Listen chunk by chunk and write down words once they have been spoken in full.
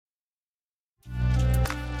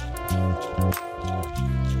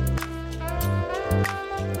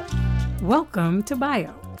Welcome to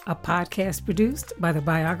Bio, a podcast produced by the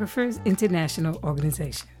Biographers International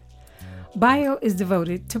Organization. Bio is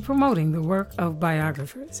devoted to promoting the work of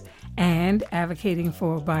biographers and advocating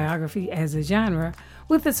for biography as a genre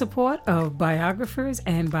with the support of biographers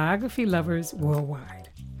and biography lovers worldwide.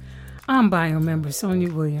 I'm Bio member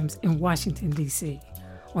Sonia Williams in Washington, D.C.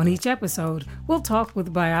 On each episode, we'll talk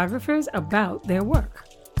with biographers about their work.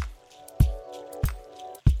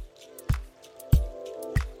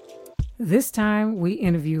 This time, we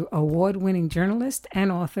interview award-winning journalist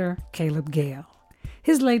and author Caleb Gayle.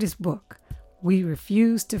 His latest book, We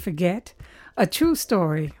Refuse to Forget, a true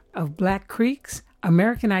story of Black Creeks,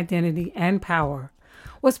 American Identity and Power,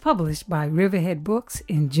 was published by Riverhead Books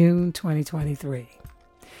in June 2023.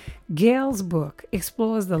 Gayle's book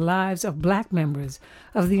explores the lives of Black members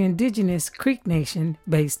of the indigenous Creek Nation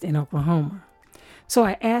based in Oklahoma. So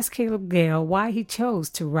I asked Caleb Gayle why he chose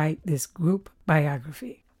to write this group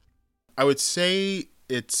biography. I would say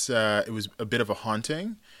it was a bit of a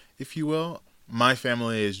haunting, if you will. My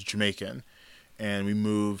family is Jamaican, and we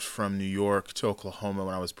moved from New York to Oklahoma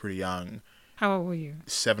when I was pretty young. How old were you?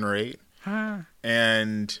 7 or 8.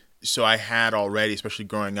 And so I had already, especially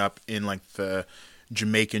growing up in like the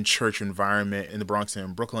Jamaican church environment in the Bronx and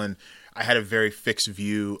in Brooklyn, I had a very fixed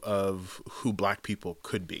view of who Black people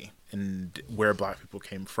could be and where Black people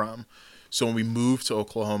came from. So when we moved to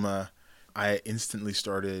Oklahoma, I instantly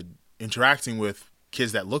started interacting with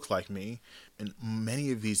kids that looked like me. And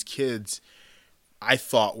many of these kids I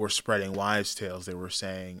thought were spreading wives' tales. They were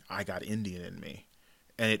saying, I got Indian in me.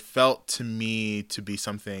 And it felt to me to be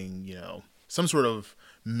something, some sort of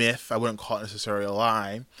myth. I wouldn't call it necessarily a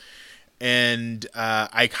lie. And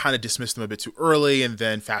I kind of dismissed them a bit too early. And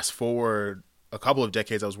then fast forward a couple of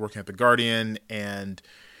decades, I was working at The Guardian and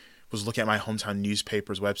was looking at my hometown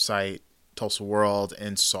newspaper's website, Tulsa World,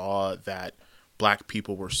 and saw that Black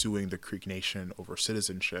people were suing the Creek Nation over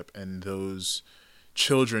citizenship. And those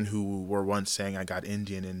children who were once saying, I got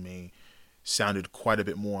Indian in me, sounded quite a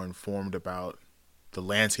bit more informed about the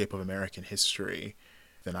landscape of American history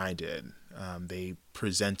than I did. They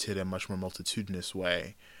presented a much more multitudinous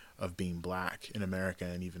way of being Black in America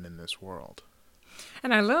and even in this world.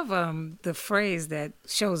 And I love the phrase that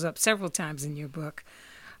shows up several times in your book,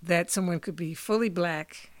 that someone could be fully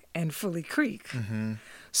Black and fully Creek. Mm-hmm.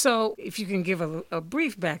 So if you can give a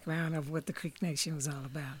brief background of what the Creek Nation was all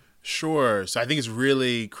about. Sure. So I think it's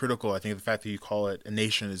really critical. I think the fact that you call it a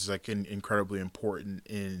nation is incredibly important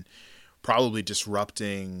in probably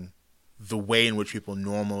disrupting the way in which people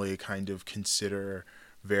normally kind of consider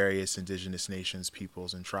various indigenous nations,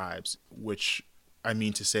 peoples, and tribes, which I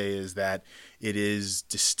mean to say is that it is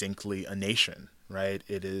distinctly a nation, right?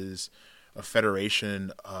 It is a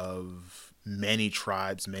federation of many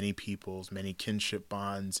tribes, many peoples, many kinship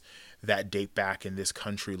bonds that date back in this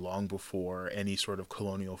country long before any sort of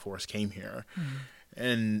colonial force came here. Mm-hmm.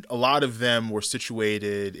 And a lot of them were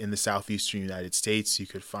situated in the southeastern United States. You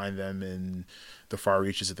could find them in the far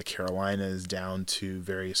reaches of the Carolinas, down to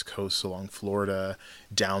various coasts along Florida,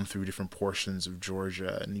 down through different portions of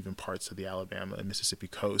Georgia, and even parts of the Alabama and Mississippi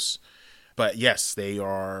coasts. But yes, they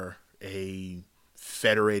are a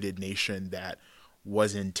federated nation that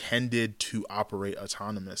was intended to operate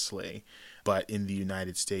autonomously. But in the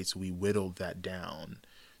United States, we whittled that down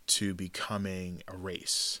to becoming a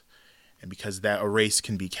race. And because a race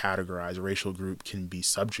can be categorized, a racial group can be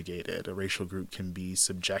subjugated, a racial group can be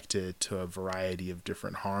subjected to a variety of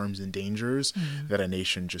different harms and dangers that a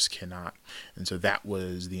nation just cannot. And so that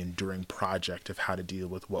was the enduring project of how to deal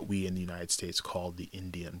with what we in the United States call the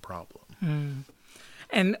Indian problem. Mm.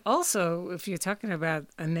 And also, if you're talking about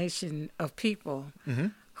a nation of people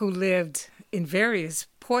who lived in various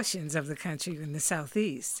portions of the country in the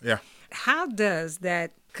Southeast, how does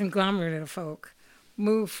that conglomerate of folk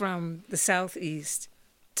move from the Southeast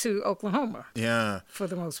to Oklahoma? For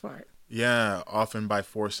the most part. Yeah, often by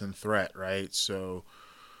force and threat, right? So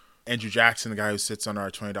Andrew Jackson, the guy who sits on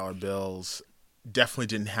our $20 bills, definitely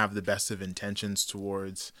didn't have the best of intentions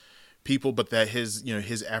towards people, but that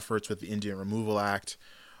his efforts with the Indian Removal Act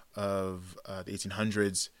of the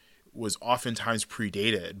 1800s was oftentimes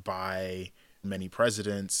predated by many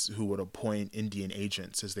presidents who would appoint Indian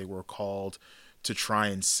agents, as they were called, to try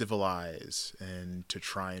and civilize and to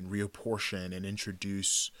try and reapportion and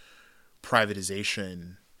introduce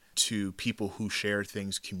privatization to people who share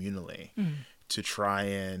things communally, to try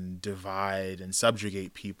and divide and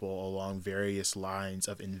subjugate people along various lines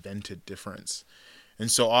of invented difference. And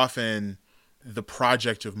so often the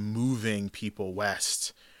project of moving people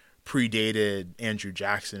west predated Andrew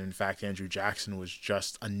Jackson. In fact, Andrew Jackson was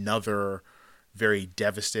just another very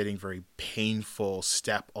devastating, very painful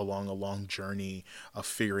step along a long journey of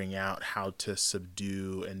figuring out how to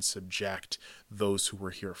subdue and subject those who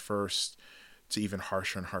were here first to even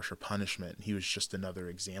harsher and harsher punishment. He was just another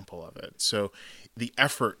example of it. So the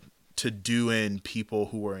effort to do in people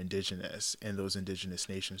who were indigenous and those indigenous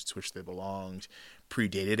nations to which they belonged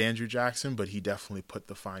predated Andrew Jackson, but he definitely put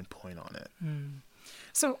the fine point on it.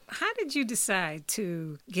 So how did you decide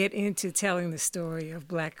to get into telling the story of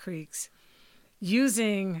Black Creeks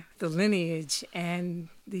using the lineage and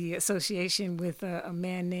the association with a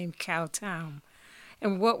man named Cal Tom?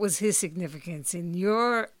 And what was his significance in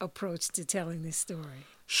your approach to telling this story?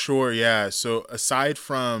 Sure, yeah. So aside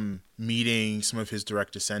from meeting some of his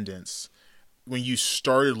direct descendants, when you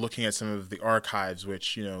started looking at some of the archives,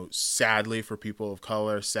 which, sadly for people of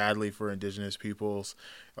color, sadly for indigenous peoples,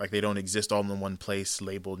 like they don't exist all in one place,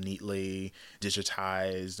 labeled neatly,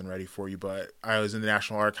 digitized and ready for you. But I was in the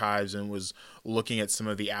National Archives and was looking at some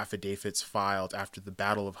of the affidavits filed after the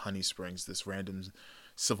Battle of Honey Springs, this random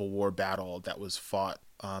Civil War battle that was fought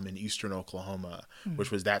in eastern Oklahoma,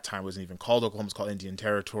 which was that time wasn't even called Oklahoma, it was called Indian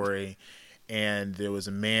Territory. And there was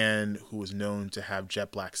a man who was known to have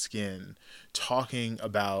jet black skin talking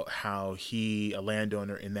about how he, a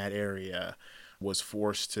landowner in that area, was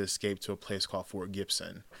forced to escape to a place called Fort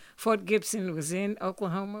Gibson. Fort Gibson was in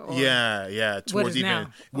Oklahoma? Or Yeah. Towards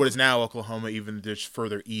what is now Oklahoma, even just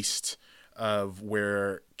further east of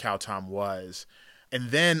where Cal Tom was.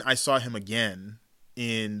 And then I saw him again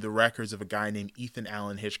in the records of a guy named Ethan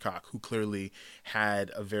Allen Hitchcock, who clearly had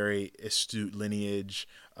a very astute lineage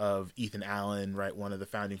of Ethan Allen, right, one of the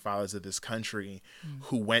founding fathers of this country,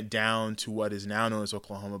 who went down to what is now known as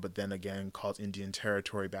Oklahoma, but then again called Indian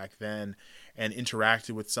Territory back then, and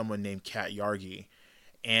interacted with someone named Cat Yargi.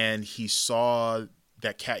 And he saw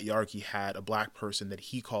that Cat Yargi had a black person that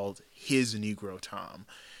he called his Negro Tom,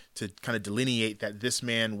 to kind of delineate that this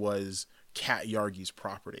man was Cat Yargi's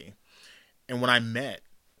property. And when I met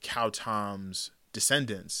Cal Tom's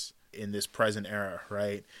descendants in this present era,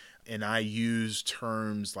 right, and I used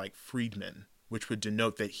terms like freedman, which would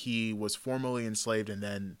denote that he was formerly enslaved and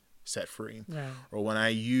then set free. Right. Or when I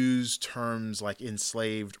used terms like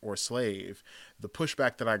enslaved or slave, the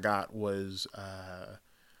pushback that I got was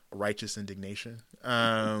righteous indignation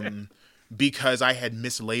because I had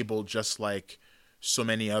mislabeled, just like so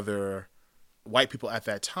many other white people at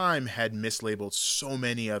that time had mislabeled so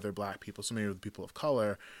many other black people, so many other people of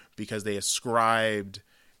color, because they ascribed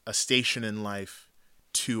a station in life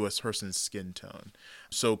to a person's skin tone.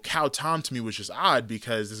 So Cal Tom to me was just odd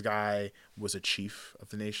because this guy was a chief of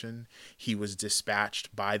the nation. He was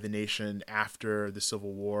dispatched by the nation after the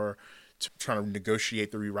Civil War to try to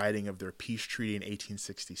negotiate the rewriting of their peace treaty in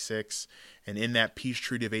 1866. And in that peace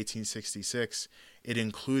treaty of 1866, it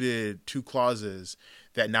included two clauses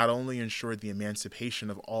that not only ensured the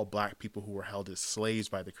emancipation of all black people who were held as slaves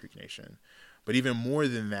by the Creek Nation, but even more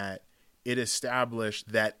than that, it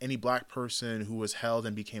established that any black person who was held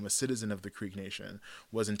and became a citizen of the Creek Nation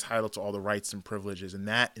was entitled to all the rights and privileges. And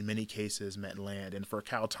that, in many cases, meant land. And for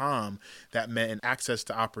Cal Tom, that meant access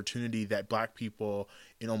to opportunity that black people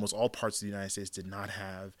in almost all parts of the United States did not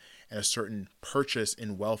have, and a certain purchase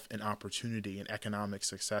in wealth and opportunity and economic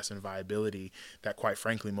success and viability that, quite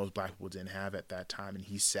frankly, most black people didn't have at that time. And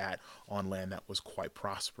he sat on land that was quite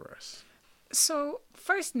prosperous. So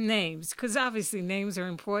first names, because obviously names are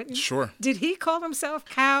important. Sure. Did he call himself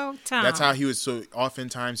Cal Tom? That's how he was. So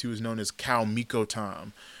oftentimes he was known as Cal Miko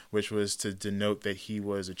Tom, which was to denote that he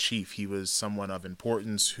was a chief. He was someone of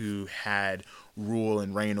importance who had rule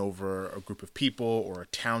and reign over a group of people or a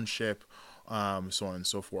township, so on and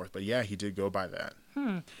so forth. But yeah, he did go by that.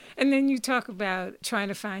 And then you talk about trying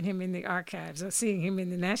to find him in the archives or seeing him in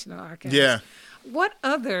the National Archives. Yeah. What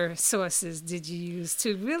other sources did you use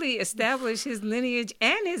to really establish his lineage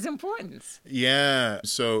and his importance? Yeah.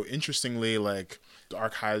 So interestingly, like the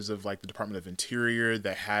archives of like the Department of Interior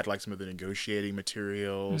that had like some of the negotiating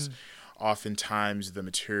materials, oftentimes the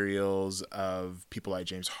materials of people like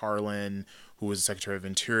James Harlan, who was the Secretary of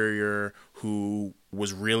Interior, who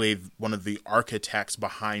was really one of the architects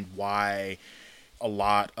behind why a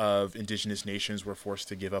lot of indigenous nations were forced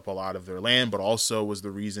to give up a lot of their land, but also was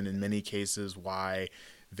the reason in many cases why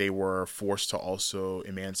they were forced to also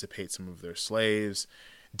emancipate some of their slaves.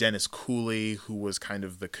 Dennis Cooley, who was kind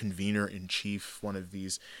of the convener in chief, one of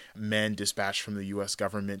these men dispatched from the U.S.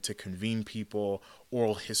 government to convene people.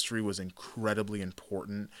 Oral history was incredibly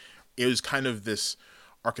important. It was kind of this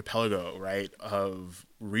archipelago, right, of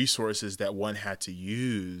resources that one had to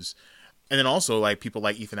use. And then also like people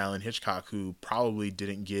like Ethan Allen Hitchcock, who probably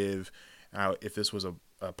didn't give, if this was a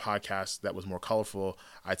a podcast that was more colorful,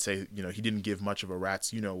 I'd say, he didn't give much of a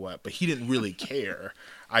rat's you-know-what, but he didn't really care,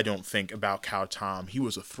 I don't think, about Cow Tom. He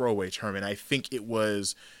was a throwaway term, and I think it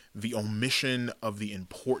was the omission of the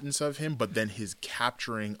importance of him, but then his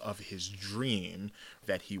capturing of his dream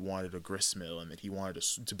that he wanted a grist mill and that he wanted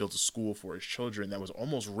to build a school for his children, that was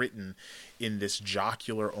almost written in this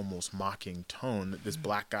jocular, almost mocking tone, that this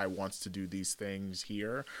black guy wants to do these things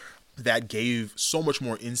here. That gave so much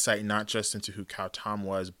more insight, not just into who Cow Tom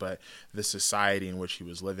was, but the society in which he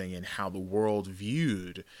was living and how the world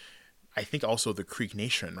viewed, I think, also the Creek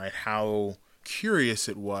Nation, right? How curious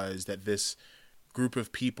it was that this group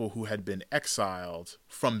of people who had been exiled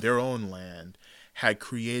from their own land had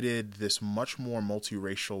created this much more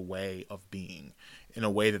multiracial way of being, in a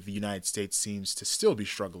way that the United States seems to still be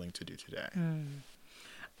struggling to do today.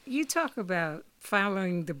 You talk about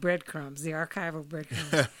following the breadcrumbs, the archival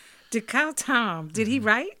breadcrumbs. Did Cow Tom, did he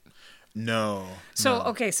write? No. So, no.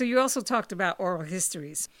 Okay, so you also talked about oral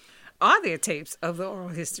histories. Are there tapes of the oral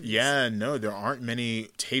histories? Yeah, no, there aren't many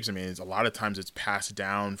tapes. I mean, a lot of times it's passed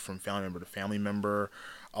down from family member to family member.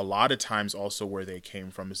 A lot of times also where they came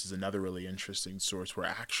from, this is another really interesting source, where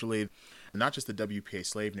actually not just the WPA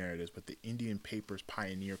slave narratives, but the Indian Papers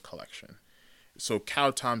Pioneer Collection. So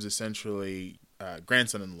Cow Tom's essentially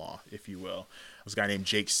grandson-in-law, if you will, was a guy named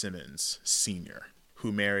Jake Simmons Sr.,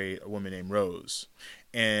 who married a woman named Rose.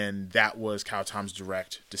 And that was Cow Tom's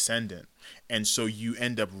direct descendant. And so you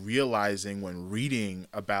end up realizing when reading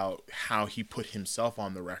about how he put himself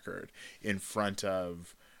on the record in front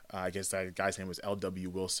of, I guess that guy's name was L.W.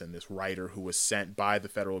 Wilson, this writer who was sent by the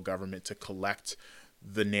federal government to collect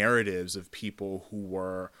the narratives of people who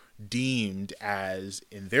were deemed as,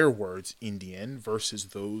 in their words, Indian, versus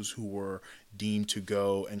those who were deemed to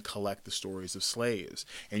go and collect the stories of slaves.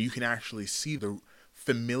 And you can actually see the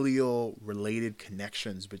familial related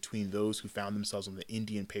connections between those who found themselves on the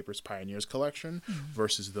Indian Papers Pioneers collection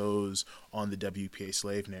versus those on the WPA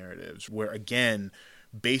slave narratives, where again,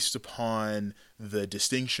 based upon the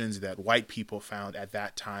distinctions that white people found at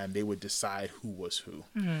that time, they would decide who was who,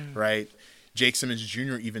 right? Jake Simmons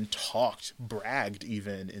Jr. even bragged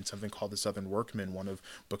even in something called The Southern Workman, one of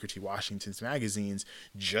Booker T. Washington's magazines,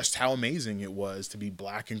 just how amazing it was to be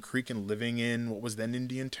black and Creek and living in what was then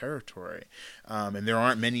Indian territory. And there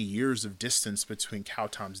aren't many years of distance between Cow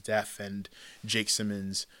Tom's death and Jake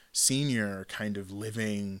Simmons Sr. kind of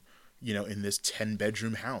living, in this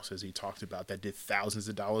 10-bedroom house, as he talked about, that did thousands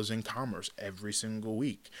of dollars in commerce every single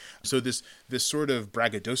week. So this sort of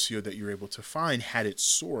braggadocio that you're able to find had its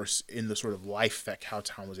source in the sort of life that Cow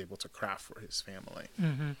Tom was able to craft for his family.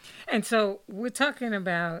 Mm-hmm. And so we're talking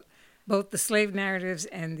about both the slave narratives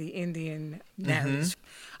and the Indian narratives.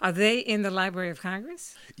 Are they in the Library of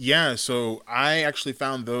Congress? Yeah, so I actually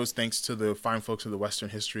found those thanks to the fine folks of the Western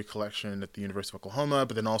History Collection at the University of Oklahoma,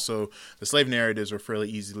 but then also the slave narratives are fairly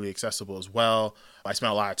easily accessible as well. I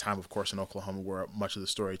spent a lot of time, of course, in Oklahoma where much of the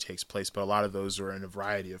story takes place, but a lot of those are in a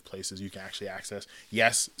variety of places you can actually access.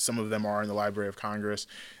 Yes, some of them are in the Library of Congress.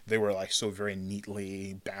 They were so very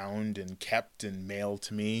neatly bound and kept and mailed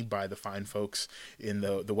to me by the fine folks in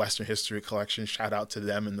the Western History Collection. Shout out to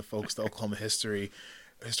them and the folks at the Oklahoma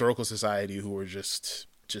Historical Society who were just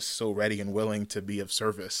so ready and willing to be of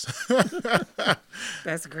service.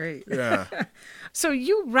 That's great. Yeah. So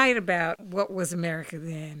you write about what was America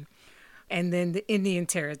then, and then the Indian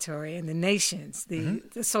Territory and the nations, the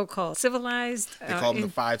so-called civilized. They call them the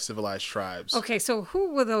 5 civilized tribes. Okay, so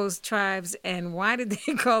who were those tribes, and why did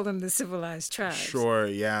they call them the civilized tribes? Sure,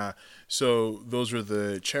 yeah. So those were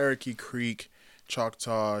the Cherokee, Creek,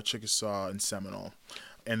 Choctaw, Chickasaw, and Seminole.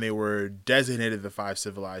 And they were designated the 5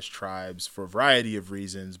 civilized tribes for a variety of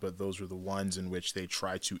reasons, but those were the ones in which they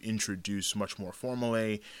tried to introduce much more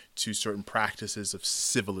formally to certain practices of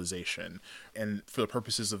civilization. And for the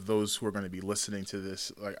purposes of those who are going to be listening to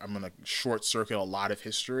this, I'm going to short circuit a lot of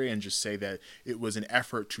history and just say that it was an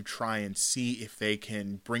effort to try and see if they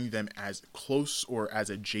can bring them as close or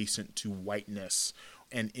as adjacent to whiteness,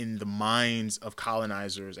 and in the minds of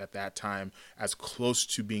colonizers at that time, as close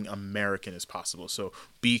to being American as possible. So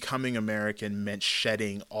becoming American meant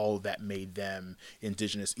shedding all that made them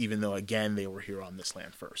indigenous, even though, again, they were here on this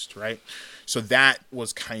land first, right? So that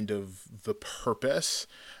was kind of the purpose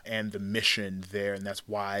and the mission there, and that's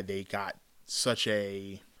why they got such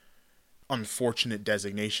a unfortunate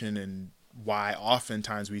designation, and why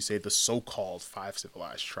oftentimes we say the so-called 5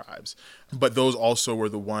 civilized tribes. But those also were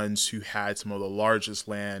the ones who had some of the largest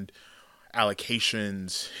land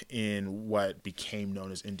allocations in what became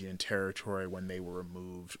known as Indian Territory when they were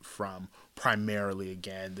removed from primarily,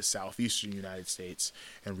 again, the southeastern United States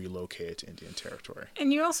and relocated to Indian Territory.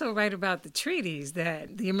 And you also write about the treaties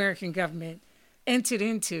that the American government entered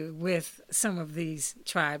into with some of these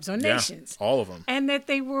tribes or nations. All of them. And that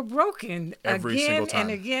they were broken Every again single time.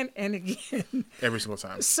 and again and again. Every single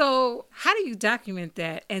time. So how do you document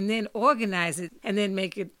that and then organize it and then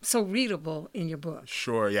make it so readable in your book?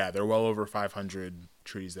 Sure, yeah. There are well over 500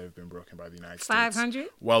 treaties that have been broken by the United States. 500?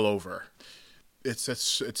 Well over.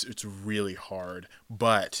 It's really hard.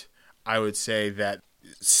 But I would say that,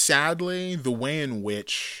 sadly, the way in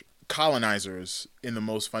which colonizers, in the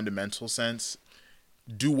most fundamental sense,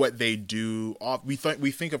 do what they do. We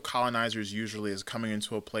think of colonizers usually as coming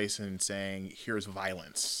into a place and saying, here's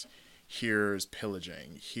violence, here's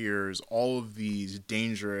pillaging, here's all of these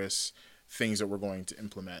dangerous things that we're going to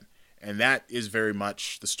implement. And that is very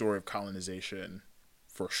much the story of colonization,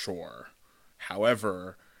 for sure.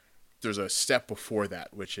 However, there's a step before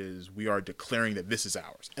that, which is we are declaring that this is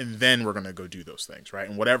ours. And then we're going to go do those things, right?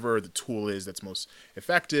 And whatever the tool is that's most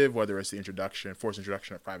effective, whether it's the forced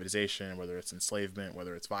introduction of privatization, whether it's enslavement,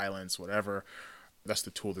 whether it's violence, whatever, that's the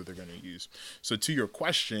tool that they're going to use. So to your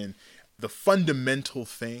question, the fundamental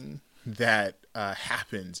thing that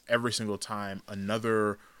happens every single time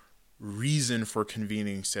another reason for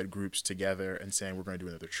convening said groups together and saying we're going to do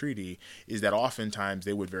another treaty is that oftentimes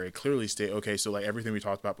they would very clearly state, okay, so like everything we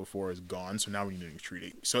talked about before is gone, so now we need a new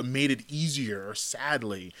treaty. So it made it easier,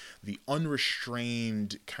 sadly, the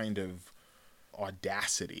unrestrained kind of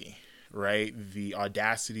audacity, right? The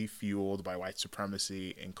audacity fueled by white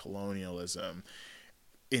supremacy and colonialism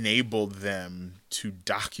enabled them to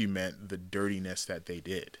document the dirtiness that they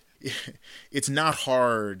did. It's not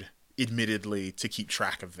hard, admittedly, to keep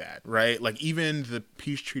track of that, right? Like even the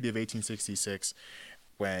peace treaty of 1866,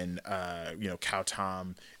 when Cow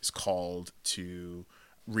Tom is called to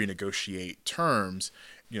renegotiate terms,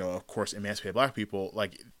 of course, emancipated black people,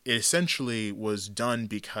 like it essentially was done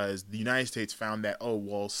because the United States found that,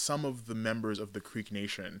 some of the members of the Creek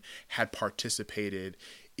Nation had participated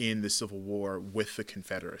in the Civil War with the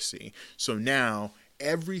Confederacy. So now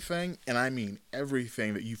everything, and I mean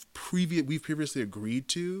everything that we've previously agreed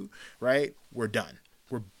to, right? We're done.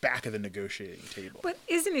 We're back at the negotiating table. But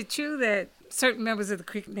isn't it true that certain members of the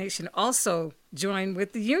Creek Nation also joined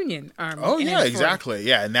with the Union Army? Oh yeah, exactly.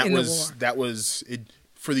 Yeah, and that was it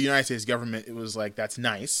for the United States government. It was like, that's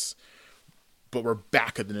nice, but we're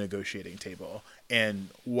back at the negotiating table, and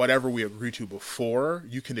whatever we agreed to before,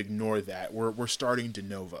 you can ignore that. We're starting de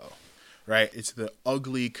novo. Right? It's the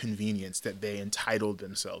ugly convenience that they entitled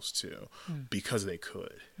themselves to because they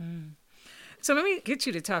could. So let me get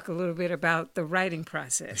you to talk a little bit about the writing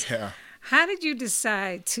process. Yeah. How did you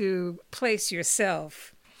decide to place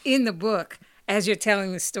yourself in the book as you're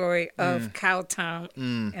telling the story of Cow Tom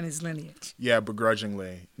and his lineage? Yeah,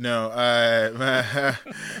 begrudgingly. No, I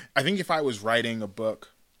think if I was writing a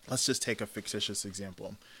book, let's just take a fictitious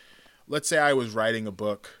example. Let's say I was writing a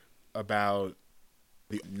book about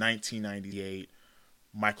the 1998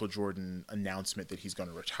 Michael Jordan announcement that he's going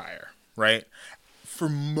to retire, right? For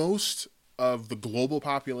most of the global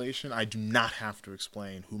population, I do not have to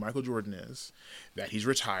explain who Michael Jordan is, that he's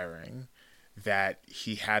retiring, that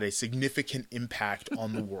he had a significant impact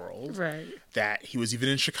on the world, right? That he was even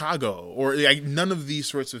in Chicago, or like none of these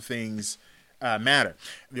sorts of things matter.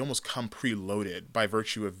 They almost come preloaded by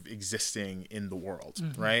virtue of existing in the world,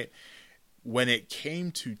 right? When it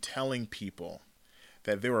came to telling people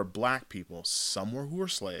that there were black people somewhere who were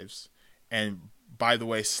slaves, and by the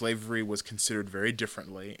way, slavery was considered very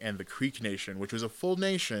differently, and the Creek Nation, which was a full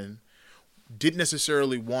nation, didn't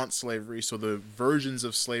necessarily want slavery, so the versions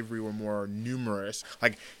of slavery were more numerous.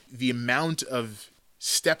 Like the amount of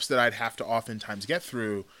steps that I'd have to oftentimes get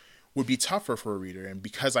through would be tougher for a reader, and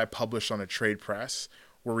because I published on a trade press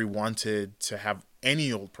where we wanted to have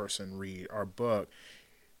any old person read our book,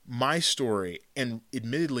 my story, and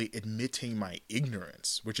admittedly admitting my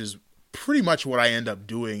ignorance, which is pretty much what I end up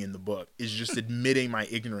doing in the book, is just admitting my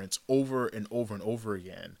ignorance over and over and over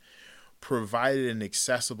again, provided an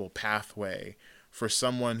accessible pathway for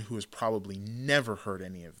someone who has probably never heard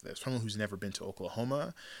any of this, someone who's never been to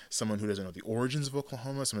Oklahoma, someone who doesn't know the origins of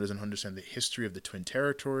Oklahoma, someone who doesn't understand the history of the Twin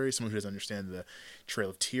Territories, someone who doesn't understand the Trail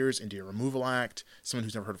of Tears, Indian Removal Act, someone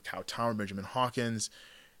who's never heard of Cow Tom or Benjamin Hawkins,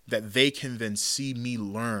 that they can then see me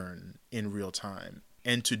learn in real time.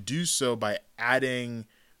 And to do so by adding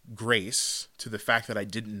grace to the fact that I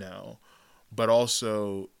didn't know, but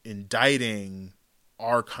also indicting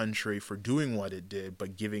our country for doing what it did,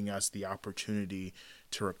 but giving us the opportunity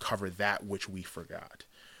to recover that which we forgot.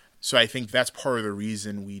 So I think that's part of the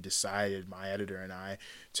reason we decided, my editor and I,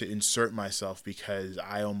 to insert myself, because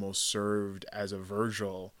I almost served as a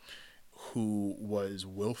Virgil who was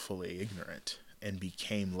willfully ignorant and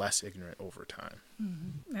became less ignorant over time.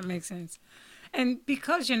 That makes sense. And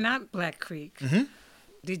because you're not Black Creek,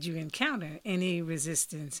 did you encounter any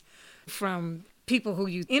resistance from people who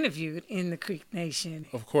you interviewed in the Creek Nation?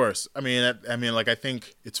 Of course. I mean, like, I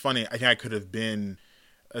think it's funny. I think I could have been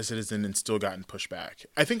a citizen and still gotten pushed back.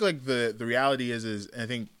 I think, like, the reality is I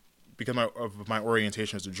think because of my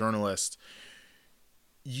orientation as a journalist,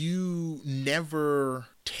 you never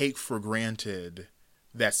take for granted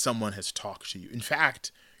that someone has talked to you. In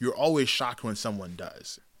fact, you're always shocked when someone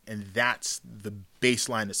does. And that's the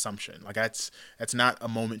baseline assumption. Like, that's not a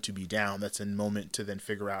moment to be down. That's a moment to then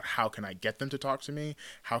figure out, how can I get them to talk to me?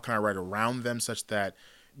 How can I write around them such that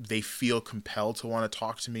they feel compelled to want to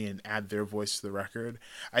talk to me and add their voice to the record?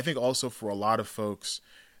 I think also for a lot of folks,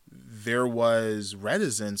 there was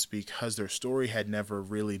reticence because their story had never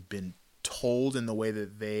really been told in the way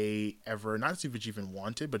that they ever, not even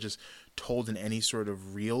wanted, but just told in any sort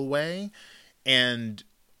of real way. And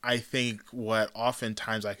I think what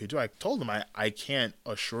oftentimes I could do, I told them, I can't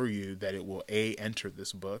assure you that it will A, enter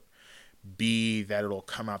this book, B, that it'll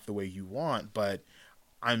come out the way you want, but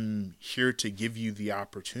I'm here to give you the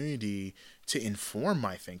opportunity to inform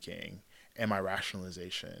my thinking and my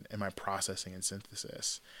rationalization and my processing and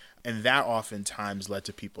synthesis. And that oftentimes led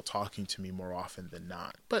to people talking to me more often than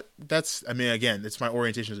not. But that's, I mean, again, it's my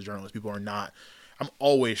orientation as a journalist. People are not, I'm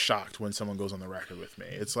always shocked when someone goes on the record with me.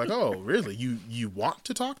 It's like, oh, really? You want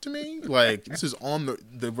to talk to me? Like, this is on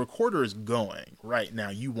the recorder is going right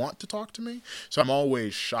now. You want to talk to me? So I'm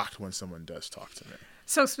always shocked when someone does talk to me.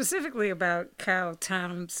 So specifically about Kyle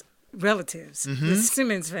Tom's relatives, the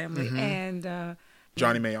Simmons family, and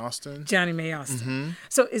Johnny Mae Austin. Johnny Mae Austin.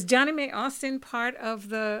 So is Johnny Mae Austin part of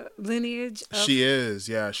the lineage? She is,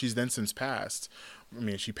 yeah. She's then since passed. I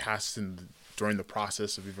mean, she passed during the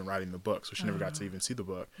process of even writing the book, so she never got to even see the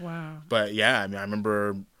book. Wow. But yeah, I mean, I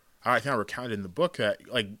remember, I think I recounted in the book that,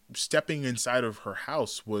 like, stepping inside of her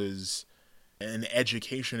house was an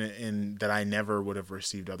education that I never would have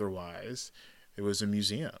received otherwise. It was a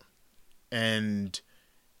museum. And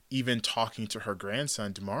even talking to her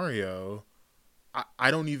grandson, DeMario,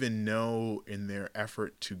 I don't even know, in their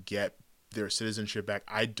effort to get their citizenship back,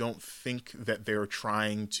 I don't think that they're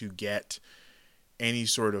trying to get any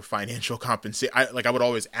sort of financial compensation. I would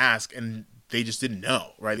always ask, and they just didn't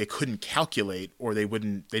know, right? They couldn't calculate, or they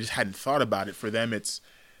just hadn't thought about it. For them, it's,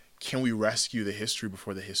 can we rescue the history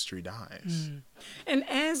before the history dies? And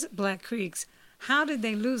as Black Creeks, how did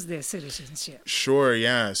they lose their citizenship? Sure,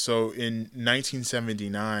 yeah. So in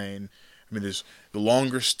 1979, I mean, the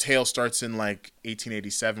longest tale starts in like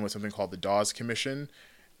 1887 with something called the Dawes Commission.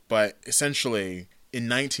 But essentially, in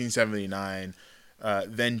 1979,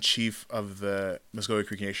 then chief of the Muscogee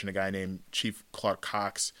Creek Nation, a guy named Chief Clark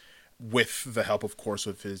Cox, with the help, of course,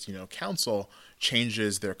 of his council,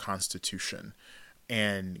 changes their constitution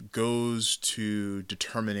and goes to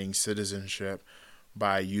determining citizenship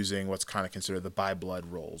by using what's kind of considered the by-blood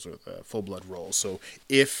rolls or the full-blood rolls. So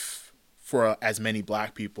if for as many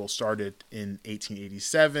Black people started in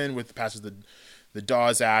 1887 with the passage of the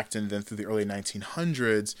Dawes Act, and then through the early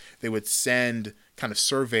 1900s, they would send kind of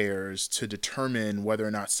surveyors to determine whether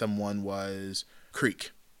or not someone was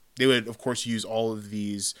Creek. They would, of course, use all of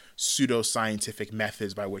these pseudo-scientific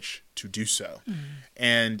methods by which to do so.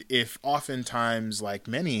 And if oftentimes, like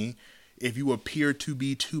many, if you appeared to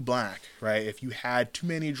be too Black, right, if you had too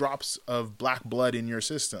many drops of Black blood in your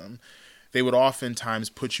system, they would oftentimes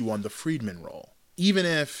put you on the freedman roll. Even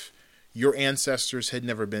if your ancestors had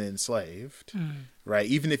never been enslaved, right?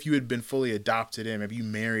 Even if you had been fully adopted in, maybe you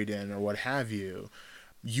married in or what have you,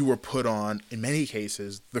 you were put on, in many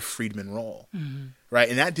cases, the freedman roll, right?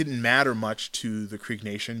 And that didn't matter much to the Creek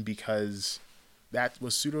Nation because that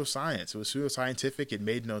was pseudoscience. It was pseudoscientific. It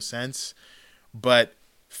made no sense. But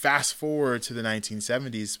fast forward to the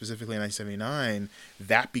 1970s, specifically in 1979,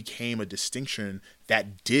 that became a distinction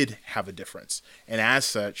that did have a difference. And as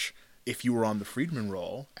such, if you were on the freedman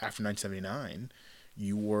roll after 1979,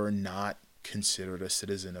 you were not considered a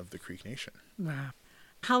citizen of the Creek Nation. Wow.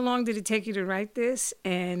 How long did it take you to write this?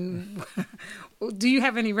 And do you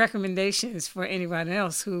have any recommendations for anyone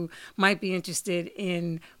else who might be interested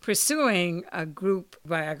in pursuing a group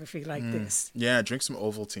biography like this? Yeah, drink some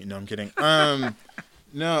Ovaltine. No, I'm kidding.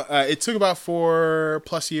 No, it took about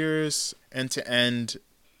 4+ years end to end.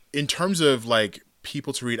 In terms of like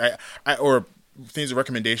people to read, or things of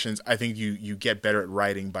recommendations, I think you get better at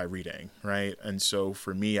writing by reading, right? And so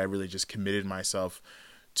for me, I really just committed myself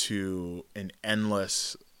to an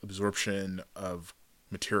endless absorption of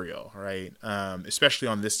material, right? Especially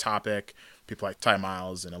on this topic, people like Ty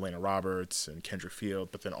Miles and Elena Roberts and Kendra Field,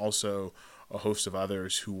 but then also a host of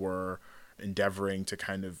others who were endeavoring to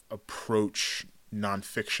kind of approach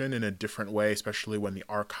nonfiction in a different way, especially when the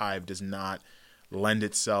archive does not lend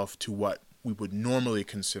itself to what we would normally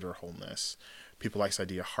consider wholeness. People like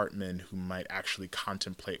Saidiya Hartman, who might actually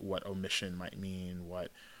contemplate what omission might mean,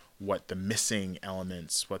 what the missing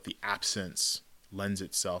elements, what the absence lends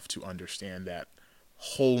itself to understand that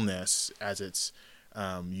wholeness, as it's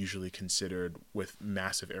usually considered with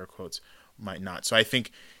massive air quotes, might not. So I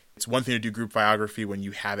think it's one thing to do group biography when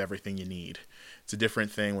you have everything you need. It's a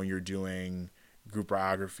different thing when you're doing group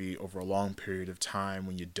biography over a long period of time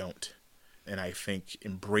when you don't. And I think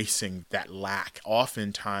embracing that lack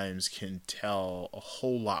oftentimes can tell a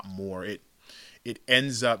whole lot more. It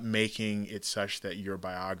ends up making it such that your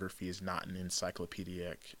biography is not an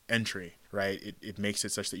encyclopedic entry, right? It makes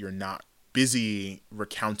it such that you're not busy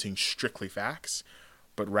recounting strictly facts,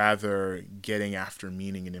 but rather getting after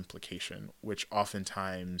meaning and implication, which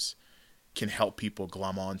oftentimes can help people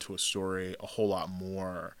glom onto a story a whole lot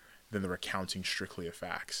more than the recounting strictly of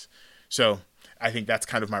facts. So I think that's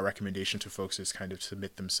kind of my recommendation to folks, is kind of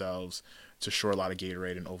submit themselves to Sure, a lot of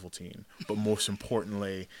Gatorade and Ovaltine, but most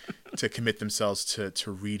importantly, to commit themselves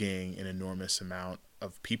to reading an enormous amount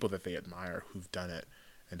of people that they admire who've done it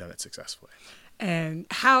and done it successfully. And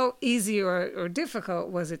how easy or difficult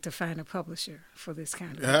was it to find a publisher for this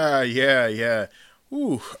kind of work? Yeah.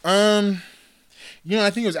 Ooh, I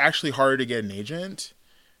think it was actually harder to get an agent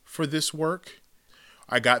for this work.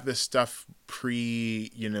 I got this stuff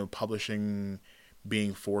pre, publishing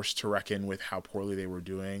being forced to reckon with how poorly they were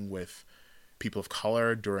doing with people of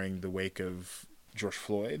color during the wake of George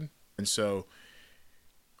Floyd. And so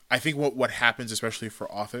I think what happens, especially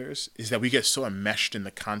for authors, is that we get so enmeshed in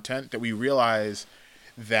the content that we realize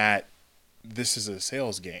that this is a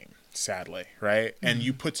sales game, sadly, right? Mm-hmm. And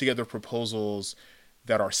you put together proposals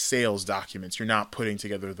that are sales documents. You're not putting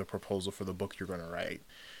together the proposal for the book you're going to write.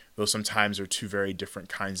 Those sometimes are two very different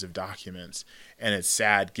kinds of documents. And it's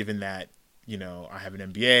sad, given that, I have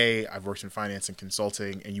an MBA, I've worked in finance and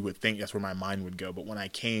consulting, and you would think that's where my mind would go. But when I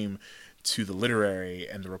came to the literary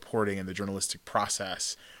and the reporting and the journalistic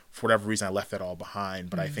process, for whatever reason, I left that all behind.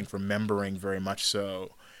 But I think remembering very much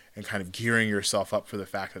so and kind of gearing yourself up for the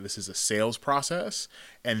fact that this is a sales process.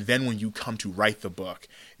 And then when you come to write the book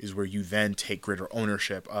is where you then take greater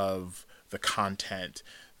ownership of the content,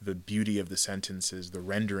 the beauty of the sentences, the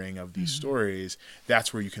rendering of these stories.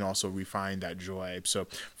 That's where you can also refine that joy. So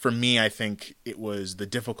for me, I think the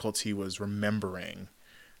difficulty was remembering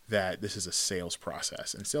that this is a sales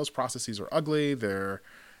process, and sales processes are ugly. They're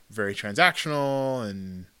very transactional,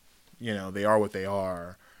 and they are what they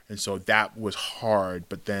are. And so that was hard.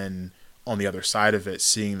 But then on the other side of it,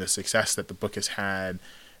 seeing the success that the book has had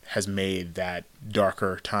has made that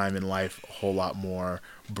darker time in life a whole lot more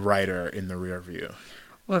brighter in the rear view.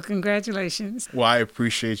 Well, congratulations. Well, I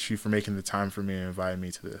appreciate you for making the time for me and inviting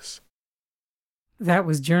me to this. That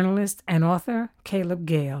was journalist and author Caleb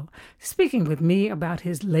Gayle speaking with me about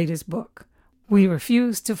his latest book, We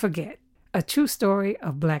Refuse to Forget, a true story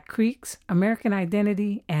of Black Creeks, American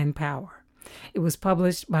identity, and power. It was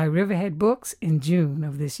published by Riverhead Books in June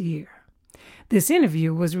of this year. This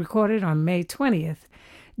interview was recorded on May 20th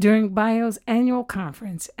during BIO's annual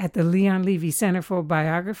conference at the Leon Levy Center for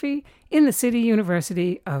Biography in the City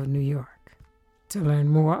University of New York. To learn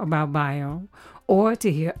more about BIO or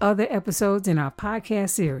to hear other episodes in our podcast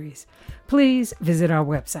series, please visit our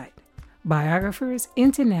website,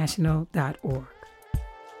 biographersinternational.org.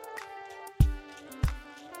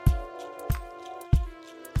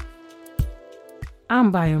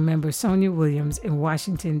 I'm BIO member Sonia Williams in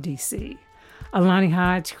Washington, D.C. Alani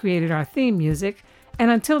Hodge created our theme music. And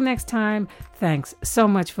until next time, thanks so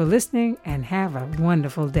much for listening and have a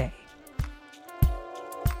wonderful day.